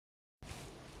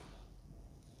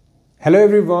Hello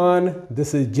everyone,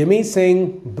 this is Jimmy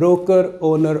Singh, broker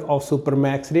owner of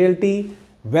Supermax Realty.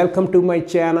 Welcome to my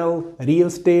channel Real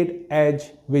Estate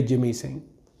Edge with Jimmy Singh.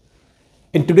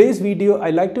 In today's video,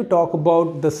 I'd like to talk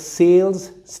about the sales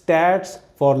stats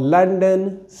for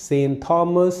London, St.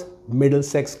 Thomas,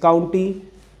 Middlesex County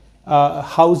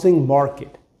housing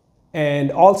market.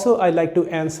 And also I'd like to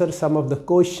answer some of the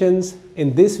questions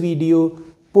in this video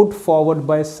put forward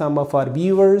by some of our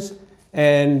viewers.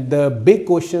 And the big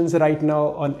questions right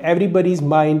now on everybody's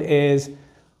mind is,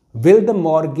 will the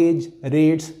mortgage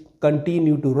rates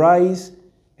continue to rise?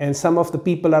 And some of the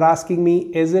people are asking me,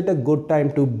 is it a good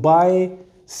time to buy,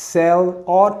 sell,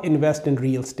 or invest in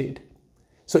real estate?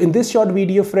 So in this short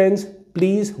video, friends,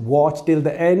 please watch till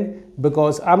the end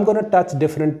because I'm going to touch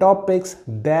different topics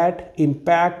that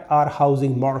impact our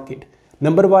housing market.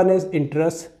 Number one is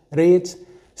interest rates.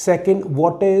 Second,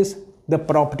 what is the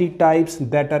property types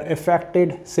that are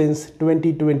affected since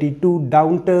 2022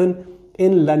 downturn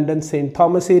in London, St.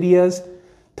 Thomas areas.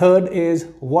 Third is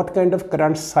what kind of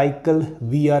current cycle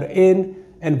we are in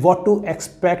and what to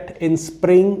expect in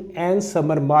spring and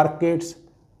summer markets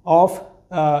of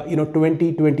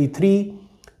 2023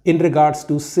 in regards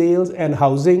to sales and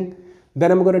housing.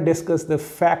 Then I'm going to discuss the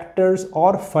factors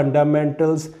or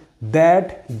fundamentals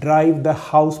that drive the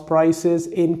house prices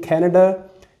in Canada.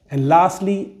 And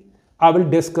lastly, I will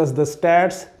discuss the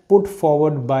stats put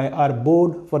forward by our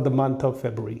board for the month of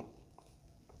February.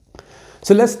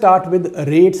 So let's start with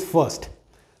rates first.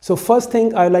 So first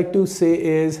thing I like to say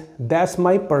is that's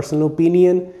my personal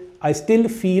opinion. I still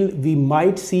feel we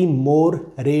might see more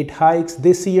rate hikes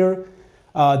this year,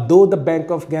 though the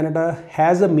Bank of Canada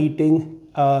has a meeting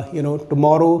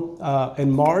tomorrow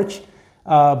in March,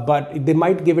 but they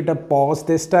might give it a pause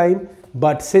this time.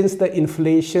 But since the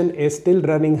inflation is still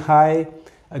running high,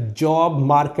 a job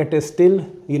market is still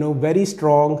very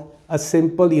strong. A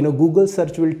simple Google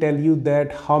search will tell you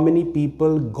that how many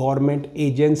people government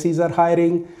agencies are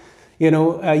hiring.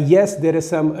 Yes, there is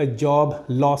some job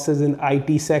losses in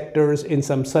IT sectors, in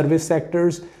some service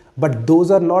sectors, but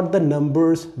those are not the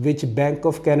numbers which Bank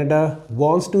of Canada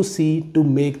wants to see to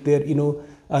make their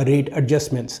rate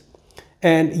adjustments.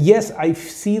 And yes, I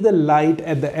see the light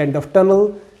at the end of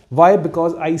tunnel. Why?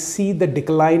 Because I see the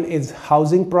decline in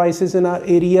housing prices in our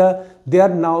area. They are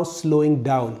now slowing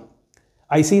down.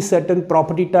 I see certain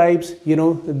property types,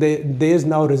 there's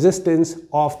now resistance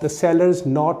of the sellers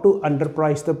not to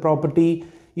underprice the property,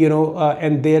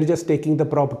 and they're just taking the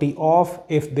property off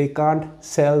if they can't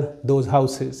sell those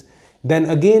houses. Then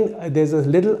again, there's a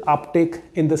little uptick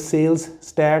in the sales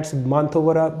stats month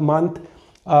over a month.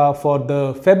 For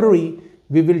the February,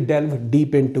 we will delve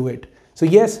deep into it. So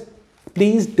yes,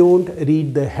 please don't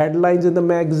read the headlines in the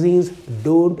magazines.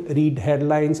 Don't read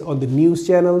headlines on the news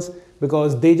channels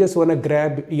because they just want to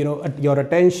grab your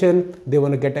attention. They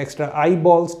want to get extra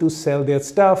eyeballs to sell their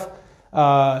stuff.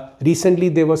 Recently,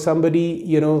 there was somebody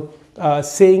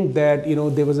saying that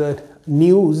there was a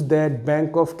news that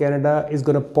Bank of Canada is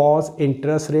going to pause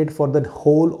interest rate for the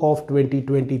whole of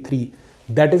 2023.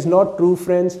 That is not true,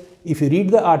 friends. If you read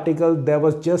the article, there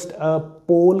was just a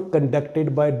poll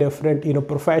conducted by different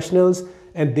professionals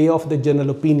and they of the general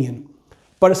opinion.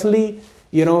 Personally,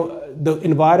 the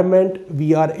environment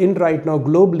we are in right now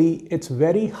globally, it's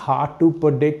very hard to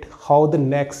predict how the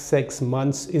next 6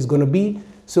 months is going to be.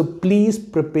 So please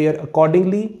prepare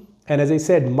accordingly. And as I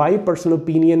said, my personal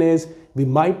opinion is we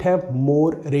might have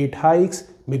more rate hikes,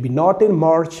 maybe not in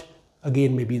March,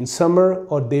 again maybe in summer,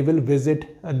 or they will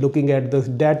visit looking at the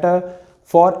data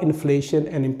for inflation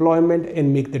and employment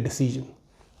and make the decision.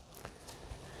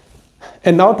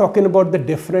 And now talking about the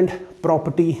different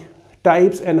property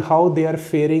types and how they are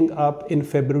faring up in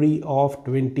February of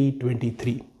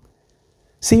 2023.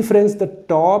 See friends, the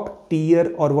top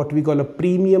tier or what we call a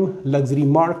premium luxury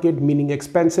market, meaning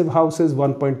expensive houses,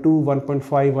 1.2, 1.5,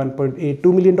 1.8,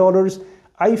 $2 million.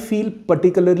 I feel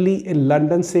particularly in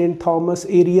London, St. Thomas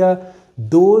area,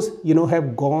 those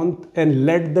have gone and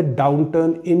led the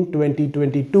downturn in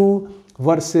 2022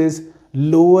 versus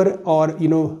lower or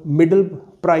middle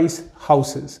price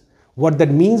houses. What that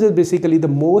means is basically the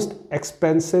most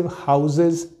expensive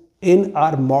houses in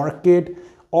our market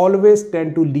always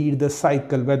tend to lead the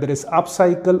cycle, whether it's up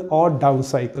cycle or down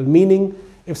cycle. Meaning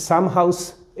if some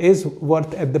house is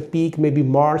worth at the peak maybe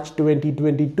March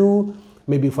 2022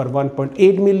 maybe for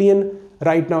 1.8 million,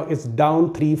 right now it's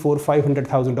down $300,000, $400,000,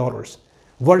 $500,000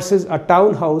 versus a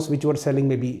townhouse which were selling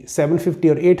maybe 750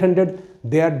 or 800,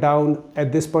 they are down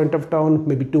at this point of time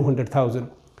maybe 200,000.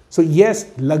 So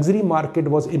yes, luxury market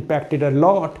was impacted a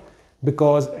lot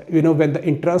because when the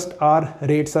interest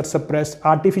rates are suppressed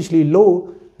artificially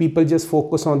low, people just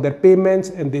focus on their payments,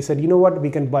 and they said, you know what,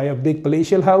 we can buy a big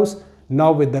palatial house.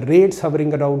 Now with the rates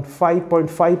hovering around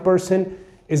 5.5%,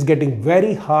 it's getting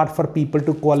very hard for people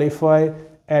to qualify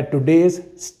at today's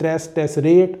stress test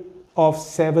rate of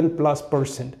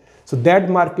 7+%. So that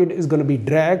market is going to be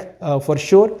drag for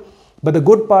sure. But the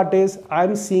good part is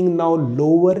I'm seeing now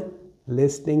lower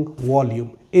listing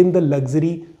volume in the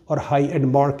luxury or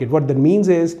high-end market. What that means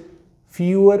is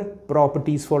fewer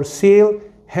properties for sale.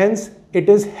 Hence, it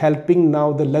is helping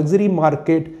now the luxury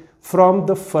market from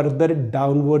the further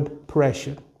downward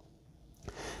pressure.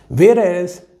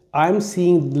 Whereas I'm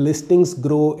seeing listings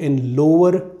grow in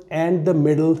lower and the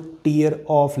middle tier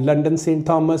of London St.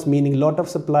 Thomas, meaning lot of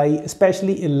supply,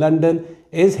 especially in London,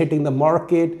 is hitting the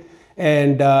market.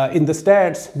 And in the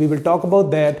stats, we will talk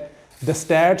about that. The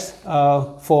stats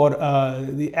for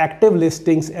the active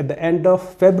listings at the end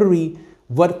of February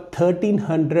were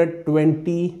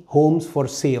 1,320 homes for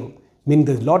sale, meaning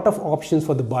there's a lot of options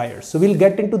for the buyers. So we'll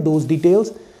get into those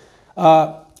details.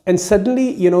 And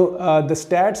suddenly, the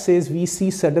stat says we see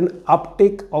sudden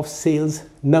uptick of sales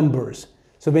numbers.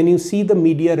 So when you see the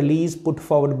media release put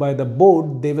forward by the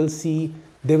board, they will say,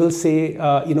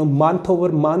 month over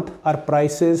month, our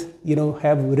prices,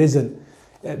 have risen.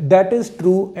 That is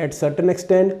true at certain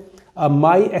extent.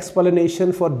 My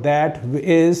explanation for that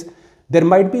is there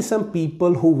might be some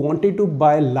people who wanted to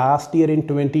buy last year in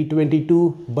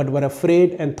 2022, but were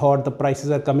afraid and thought the prices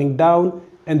are coming down.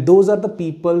 And those are the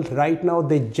people right now,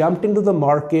 they jumped into the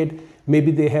market.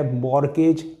 Maybe they have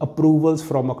mortgage approvals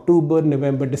from October,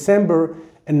 November, December,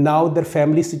 and now their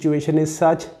family situation is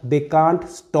such they can't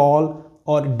stall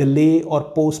or delay or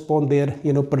postpone their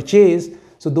purchase.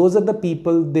 So those are the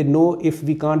people, they know if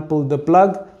we can't pull the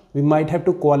plug, we might have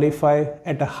to qualify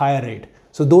at a higher rate.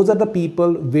 So those are the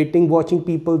people, waiting, watching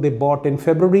people, they bought in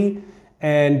February,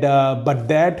 and but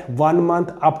that 1 month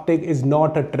uptick is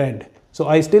not a trend. So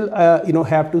I still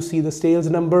have to see the sales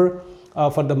number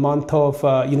for the month of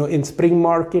in spring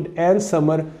market and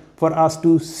summer for us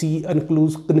to see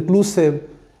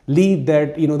conclusively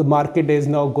that the market is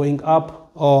now going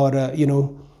up or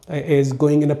is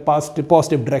going in a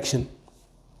positive direction.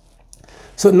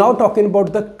 So now talking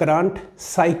about the current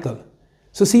cycle.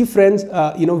 So see friends,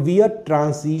 we are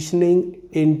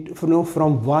transitioning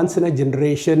from once in a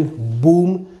generation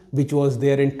boom, which was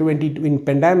there in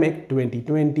pandemic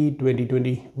 2020,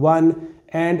 2021,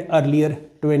 and earlier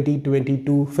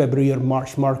 2022 February or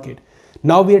March market.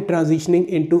 Now we are transitioning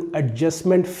into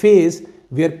adjustment phase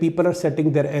where people are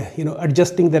setting their,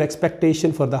 adjusting their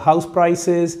expectation for the house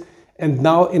prices. And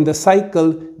now in the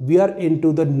cycle, we are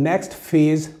into the next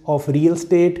phase of real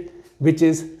estate, which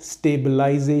is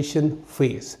stabilization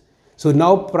phase. So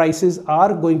now prices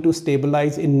are going to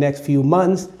stabilize in next few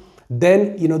months.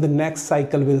 Then, the next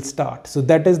cycle will start. So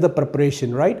that is the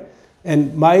preparation, right?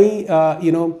 And my,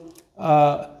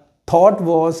 thought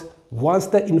was once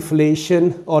the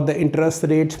inflation or the interest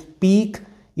rates peak,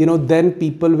 then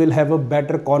people will have a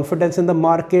better confidence in the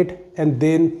market, and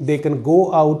then they can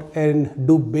go out and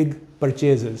do big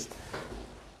purchases.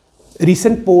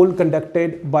 Recent poll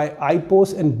conducted by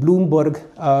IPOS and Bloomberg,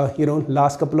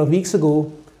 last couple of weeks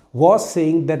ago, was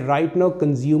saying that right now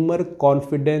consumer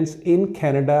confidence in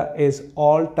Canada is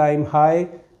all-time high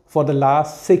for the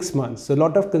last 6 months. So a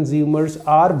lot of consumers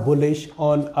are bullish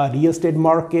on a real estate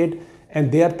market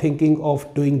and they are thinking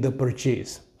of doing the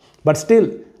purchase. But still,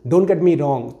 don't get me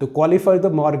wrong, to qualify the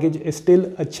mortgage is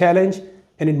still a challenge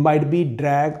and it might be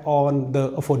drag on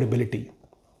the affordability.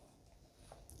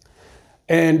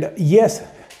 And yes,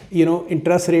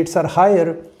 interest rates are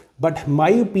higher, but my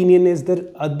opinion is there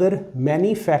are other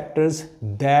many factors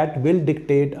that will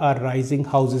dictate our rising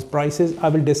houses prices. I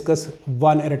will discuss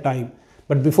one at a time.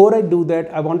 But before I do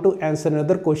that, I want to answer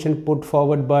another question put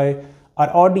forward by our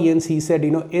audience. He said,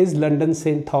 is London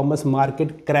St. Thomas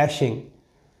market crashing?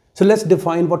 So let's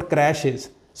define what crash is.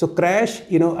 So crash,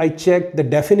 I checked the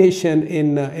definition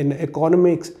in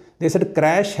economics. They said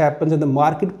crash happens in the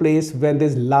marketplace when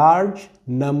there's large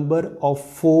number of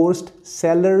forced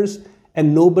sellers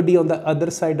and nobody on the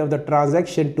other side of the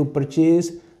transaction to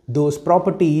purchase those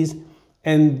properties,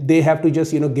 and they have to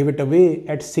just give it away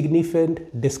at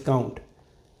significant discount.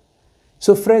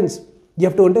 So friends, you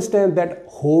have to understand that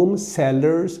home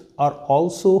sellers are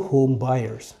also home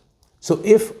buyers. So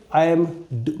if I am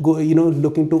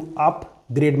looking to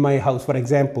upgrade my house, for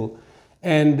example,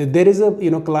 and there is a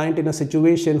client in a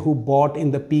situation who bought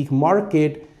in the peak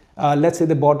market, let's say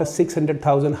they bought a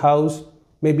 600,000 house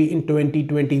maybe in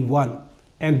 2021,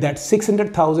 and that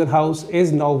 600,000 house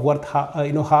is now worth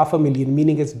 $500,000,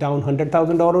 meaning it's down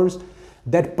 $100,000.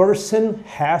 That person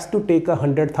has to take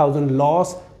 $100,000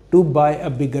 loss to buy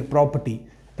a bigger property.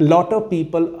 A lot of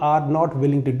people are not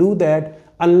willing to do that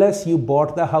unless you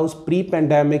bought the house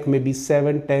pre-pandemic, maybe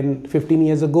 7, 10, 15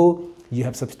 years ago. You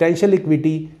have substantial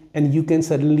equity and you can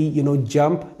suddenly,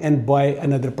 jump and buy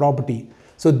another property.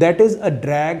 So that is a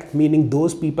drag, meaning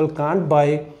those people can't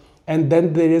buy. And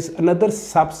then there is another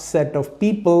subset of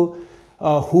people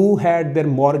who had their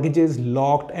mortgages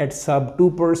locked at sub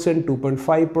 2%,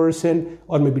 2.5%,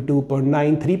 or maybe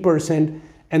 2.9, 3%.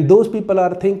 And those people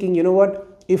are thinking, you know what,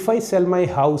 if I sell my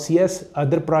house, yes,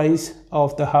 other price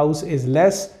of the house is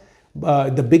less.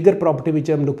 The bigger property which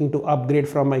I'm looking to upgrade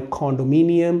from my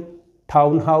condominium,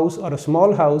 townhouse, or a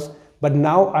small house, but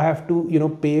now I have to,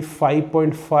 pay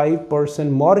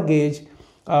 5.5% mortgage,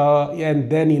 and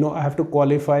then, I have to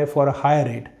qualify for a higher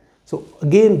rate. So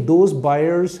again, those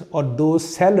buyers or those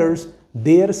sellers,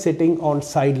 they are sitting on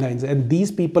sidelines, and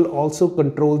these people also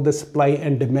control the supply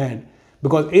and demand.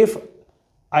 Because if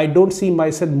I don't see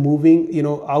myself moving,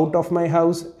 out of my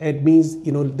house, it means,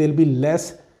 there'll be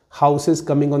less houses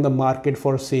coming on the market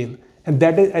for sale. And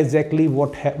that is exactly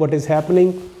what is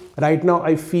happening. Right now,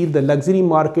 I feel the luxury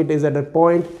market is at a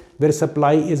point where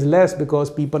supply is less because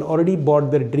people already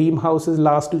bought their dream houses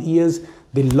last 2 years.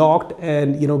 They locked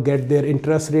and, get their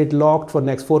interest rate locked for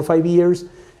next 4 or 5 years.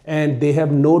 And they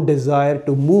have no desire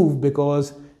to move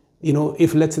because,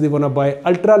 if let's say they want to buy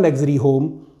ultra luxury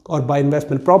home or buy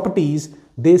investment properties,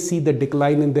 they see the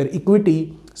decline in their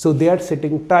equity. So they are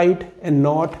sitting tight and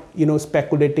not,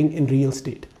 speculating in real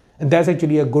estate. And that's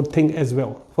actually a good thing as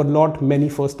well for many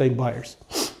first-time buyers.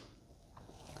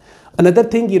 Another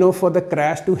thing, for the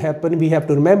crash to happen, we have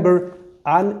to remember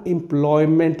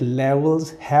unemployment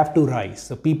levels have to rise.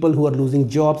 So people who are losing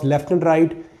jobs left and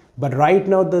right. But right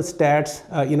now the stats,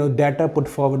 data put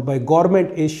forward by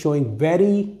government is showing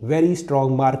very, very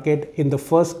strong market in the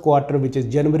first quarter, which is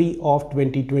January of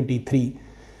 2023.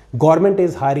 Government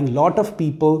is hiring a lot of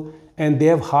people and they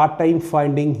have hard time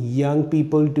finding young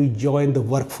people to join the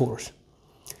workforce.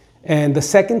 And the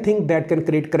second thing that can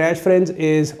create crash, friends,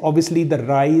 is obviously the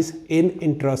rise in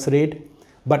interest rate.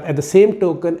 But at the same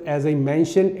token, as I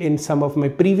mentioned in some of my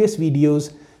previous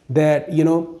videos, that,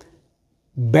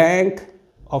 Bank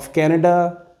of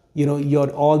Canada,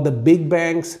 all the big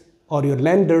banks or your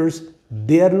lenders,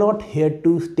 they are not here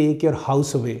to take your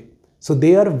house away. So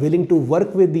they are willing to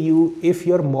work with you if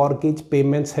your mortgage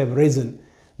payments have risen.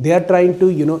 They are trying to,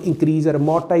 increase your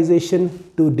amortization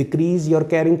to decrease your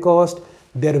carrying cost.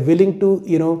 They're willing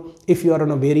to, if you are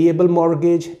on a variable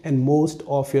mortgage and most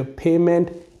of your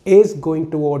payment is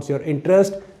going towards your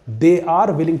interest, they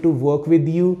are willing to work with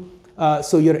you.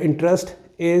 So your interest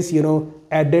is,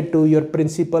 added to your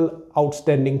principal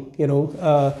outstanding,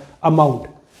 amount.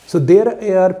 So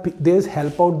there's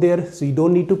help out there. So you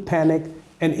don't need to panic.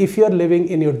 And if you're living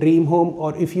in your dream home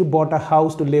or if you bought a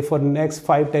house to live for the next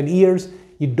 5, 10 years,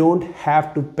 you don't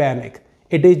have to panic.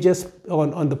 It is just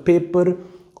on the paper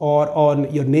or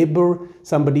on your neighbor,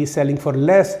 somebody is selling for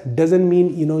less, doesn't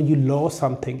mean, you lost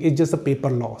something. It's just a paper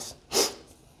loss.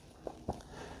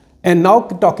 And now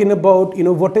talking about,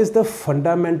 what is the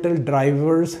fundamental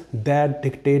drivers that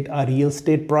dictate our real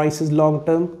estate prices long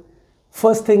term?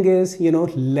 First thing is,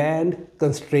 land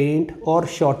constraint or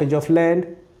shortage of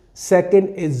land.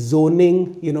 Second is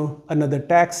zoning, another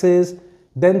taxes.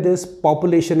 Then there's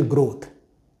population growth.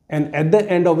 And at the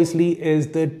end, obviously, is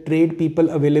the trade people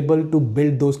available to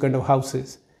build those kind of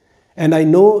houses. And I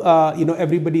know,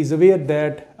 everybody is aware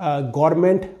that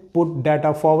government put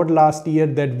data forward last year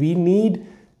that we need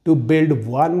to build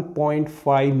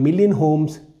 1.5 million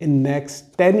homes in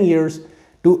next 10 years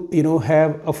to,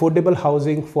 have affordable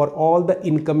housing for all the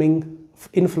incoming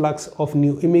influx of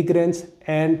new immigrants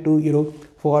and to,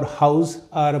 for house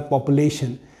our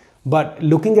population. But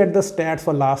looking at the stats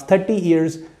for last 30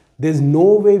 years, there's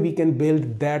no way we can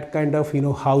build that kind of,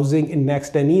 housing in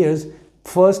next 10 years.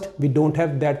 First, we don't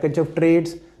have that kind of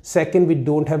trades. Second, we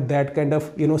don't have that kind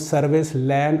of, service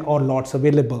land or lots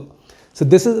available. So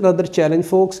this is another challenge,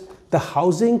 folks. The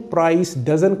housing price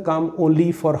doesn't come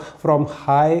only from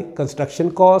high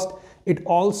construction cost. It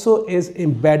also is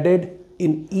embedded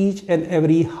in each and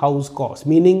every house cost.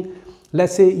 Meaning,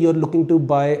 let's say you're looking to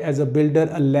buy as a builder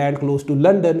a land close to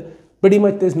London. Pretty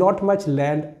much there's not much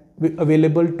land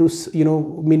available to,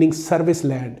 meaning service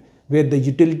land where the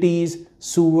utilities,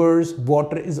 sewers,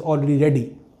 water is already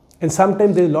ready. And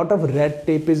sometimes there's a lot of red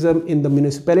tapeism in the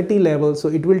municipality level. So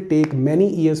it will take many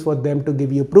years for them to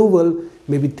give you approval,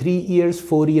 maybe 3 years,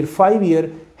 4 years, 5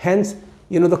 years. Hence,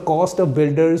 the cost of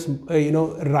builders,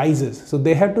 rises. So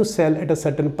they have to sell at a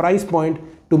certain price point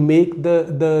to make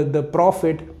the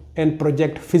profit and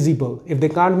project feasible. If they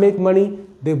can't make money,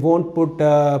 they won't put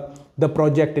the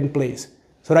project in place.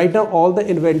 So right now, all the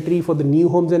inventory for the new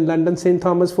homes in London St.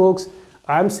 Thomas, folks,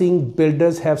 I'm seeing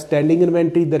builders have standing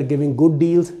inventory. They're giving good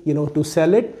deals, to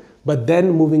sell it. But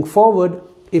then moving forward,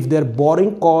 if their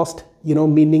borrowing cost,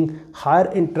 meaning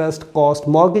higher interest cost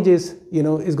mortgages,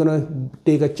 is going to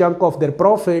take a chunk of their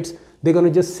profits, they're going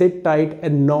to just sit tight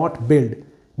and not build,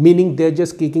 meaning they're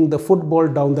just kicking the football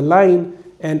down the line.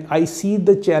 And I see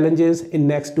the challenges in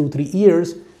next 2-3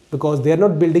 years because they're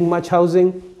not building much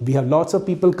housing. We have lots of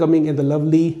people coming in the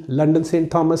lovely London St.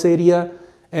 Thomas area,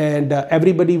 and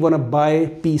everybody want to buy a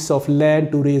piece of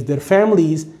land to raise their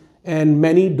families, and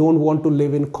many don't want to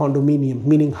live in condominium,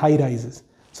 meaning high rises.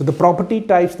 So the property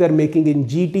types they're making in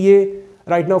GTA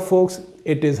right now, folks,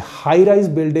 it is high rise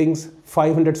buildings,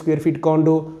 500 square feet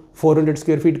condo, 400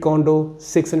 square feet condo,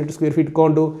 600 square feet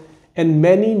condo, and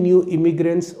many new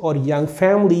immigrants or young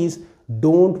families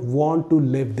don't want to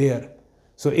live there.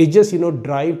 So it's just,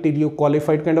 drive till you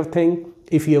qualified kind of thing.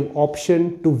 If you have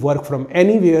option to work from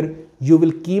anywhere, you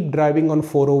will keep driving on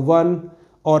 401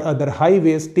 or other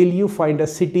highways till you find a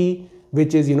city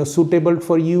which is, suitable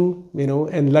for you,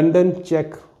 and London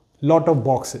check lot of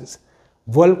boxes.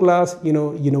 World class,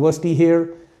 university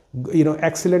here,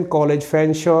 excellent college,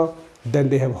 Fanshawe. Then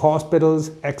they have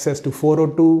hospitals, access to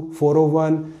 402,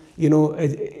 401,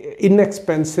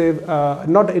 inexpensive,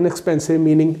 not inexpensive,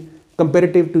 meaning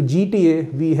comparative to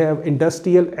GTA, we have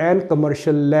industrial and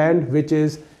commercial land, which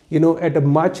is, at a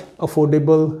much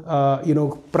affordable,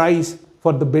 price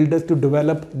for the builders to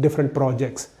develop different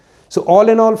projects. So all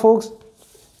in all, folks,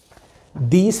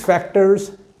 these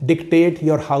factors dictate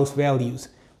your house values.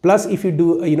 Plus, if you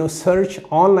do, search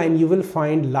online, you will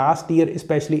find last year,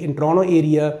 especially in Toronto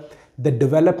area, the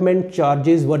development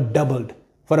charges were doubled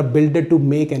for a builder to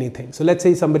make anything. So let's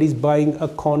say somebody's buying a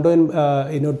condo in,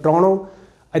 Toronto.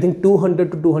 I think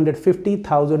 $200,000 to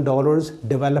 $250,000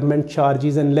 development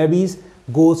charges and levies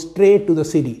go straight to the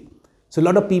city. So a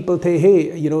lot of people say,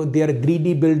 hey, they are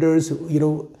greedy builders,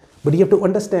 but you have to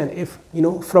understand, if,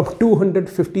 from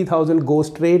 250,000 goes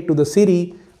straight to the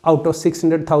city out of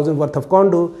 600,000 worth of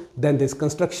condo, then there's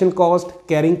construction cost,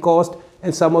 carrying cost,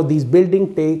 and some of these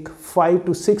buildings take 5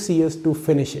 to 6 years to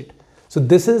finish it. So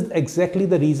this is exactly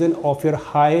the reason of your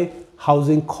high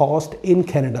housing cost in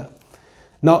Canada.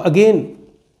 Now again,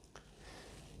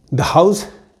 the house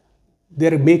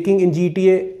they're making in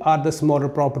GTA are the smaller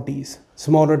properties,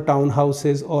 smaller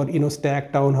townhouses or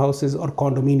stacked townhouses or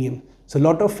condominium. So a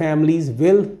lot of families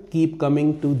will keep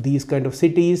coming to these kind of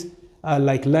cities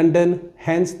like London.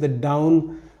 Hence the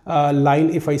down line,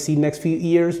 if I see next few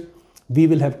years, we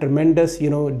will have tremendous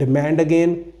demand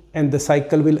again, and the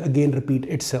cycle will again repeat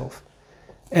itself.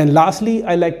 And lastly,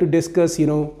 I like to discuss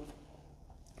the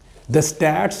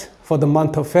stats for the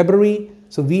month of February.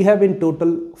 So we have in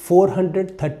total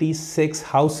 436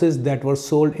 houses that were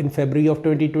sold in February of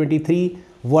 2023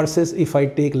 versus, if I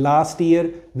take last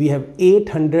year, we have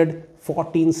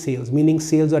 814 sales, meaning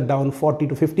sales are down 40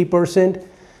 to 50%.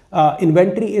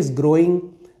 Inventory is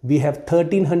growing. We have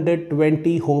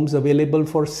 1,320 homes available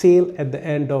for sale at the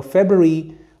end of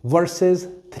February versus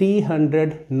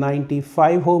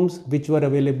 395 homes which were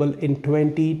available in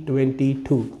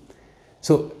 2022.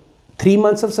 So 3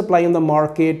 months of supply in the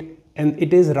market, and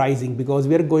it is rising because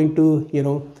we are going to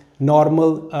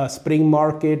normal spring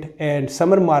market and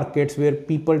summer markets where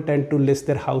people tend to list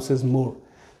their houses more.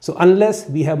 So unless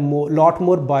we have lot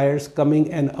more buyers coming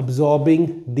and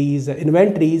absorbing these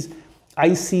inventories,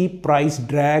 I see price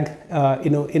drag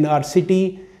in our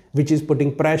city, which is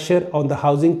putting pressure on the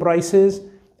housing prices,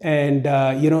 and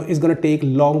it's going to take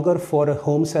longer for a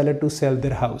home seller to sell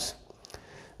their house.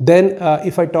 Then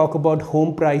if I talk about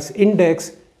home price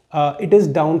index, it is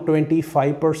down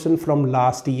 25% from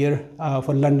last year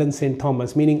for London St.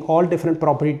 Thomas, meaning all different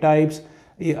property types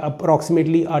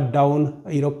approximately are down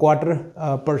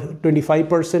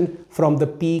 25% from the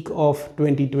peak of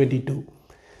 2022.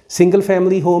 Single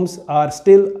family homes are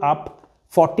still up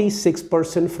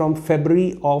 46% from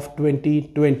February of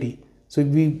 2020. So if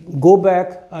we go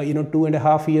back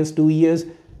 2.5 years, 2 years,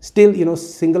 still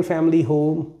single family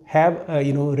home have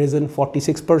risen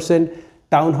 46%.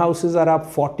 Townhouses are up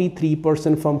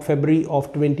 43% from February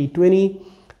of 2020.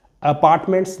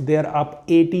 Apartments, they're up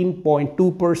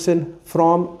 18.2%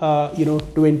 from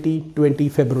 2020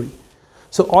 February.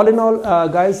 So all in all,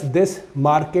 guys, this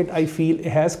market, I feel,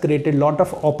 has created a lot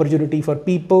of opportunity for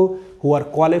people who are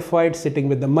qualified, sitting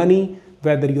with the money,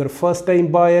 whether you're a first-time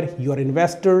buyer, you're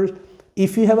investors.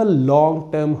 If you have a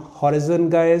long-term horizon,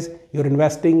 guys, you're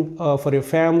investing for your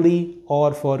family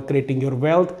or for creating your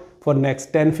wealth for next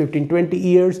 10, 15, 20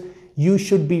 years, you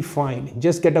should be fine.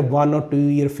 Just get a 1 or 2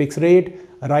 year fixed rate,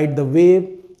 ride the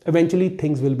wave. Eventually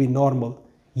things will be normal.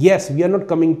 Yes, we are not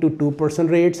coming to 2%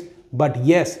 rates, but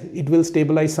yes, it will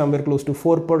stabilize somewhere close to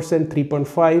 4%,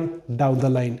 3.5 down the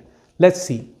line. Let's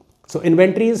see. So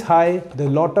inventory is high. There are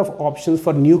a lot of options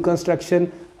for new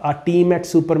construction. Our team at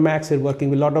Supermax is working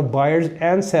with a lot of buyers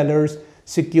and sellers,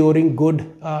 securing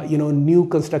good, new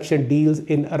construction deals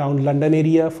in around London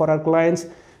area for our clients,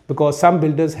 because some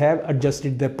builders have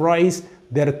adjusted their price.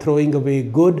 They're throwing away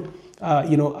good,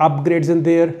 upgrades in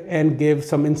there and give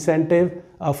some incentive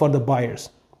for the buyers.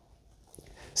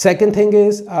 Second thing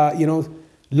is,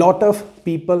 lot of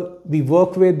people we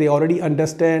work with, they already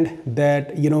understand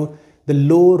that, the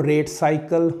low rate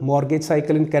cycle, mortgage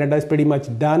cycle in Canada is pretty much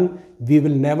done. We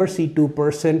will never see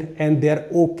 2%, and they're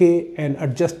okay and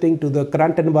adjusting to the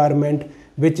current environment,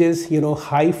 which is,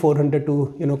 high 400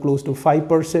 to, close to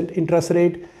 5% interest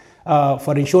rate.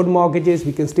 For insured mortgages,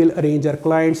 we can still arrange our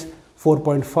clients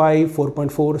 4.5,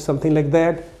 4.4, something like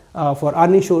that. For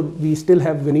uninsured, we still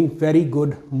have very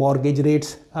good mortgage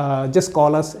rates. Just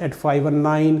call us at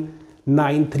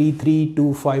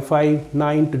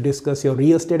 519-933-2559 to discuss your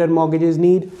real estate and mortgages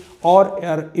need, or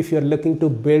if you're looking to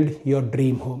build your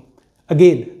dream home.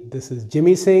 Again, this is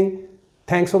Jimmy Singh.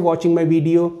 Thanks for watching my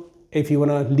video. If you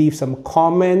want to leave some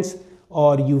comments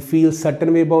or you feel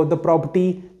certain way about the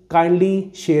property,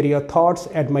 kindly share your thoughts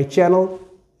at my channel,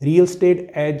 Real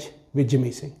Estate Edge with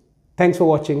Jimmy Singh. Thanks for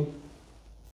watching.